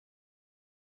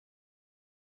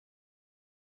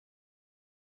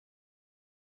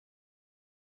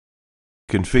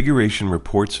Configuration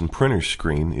Reports and Printer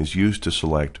screen is used to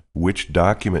select which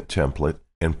document template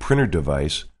and printer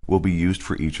device will be used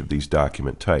for each of these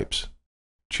document types.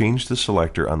 Change the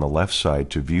selector on the left side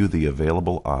to view the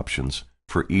available options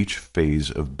for each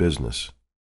phase of business.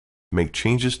 Make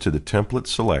changes to the template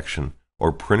selection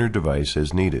or printer device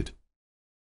as needed.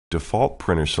 Default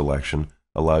printer selection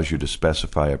allows you to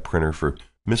specify a printer for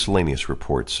miscellaneous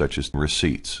reports such as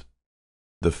receipts.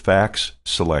 The fax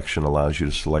selection allows you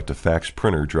to select a fax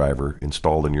printer driver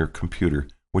installed in your computer,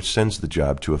 which sends the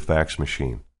job to a fax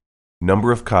machine.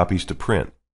 Number of copies to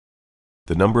print.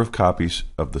 The number of copies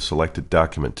of the selected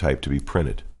document type to be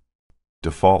printed.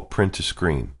 Default print to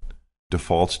screen.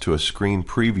 Defaults to a screen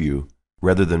preview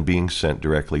rather than being sent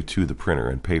directly to the printer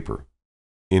and paper.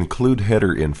 Include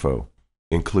header info.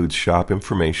 Includes shop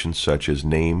information such as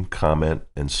name, comment,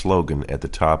 and slogan at the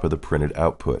top of the printed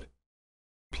output.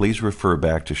 Please refer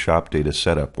back to Shop Data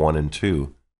Setup 1 and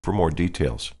 2 for more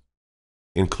details.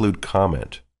 Include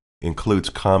comment. Includes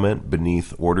comment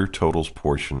beneath order totals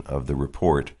portion of the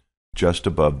report just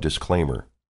above disclaimer.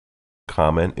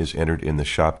 Comment is entered in the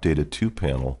Shop Data 2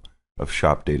 panel of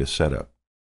Shop Data Setup.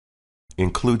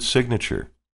 Includes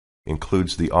signature.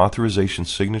 Includes the authorization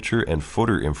signature and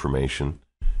footer information,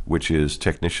 which is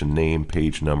technician name,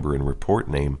 page number, and report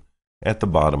name, at the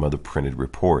bottom of the printed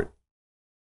report.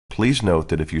 Please note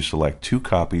that if you select 2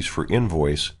 copies for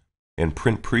invoice and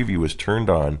print preview is turned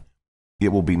on, it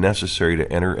will be necessary to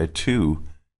enter a 2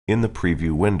 in the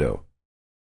preview window.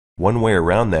 One way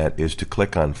around that is to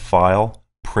click on File,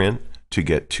 Print to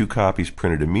get 2 copies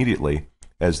printed immediately,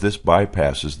 as this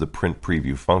bypasses the print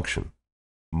preview function.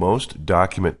 Most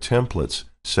document templates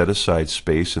set aside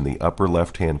space in the upper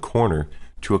left-hand corner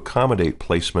to accommodate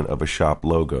placement of a shop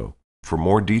logo. For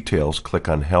more details, click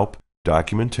on Help,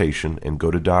 Documentation, and go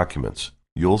to Documents.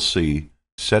 You'll see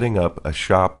Setting up a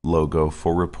shop logo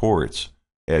for reports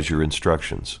as your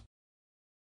instructions.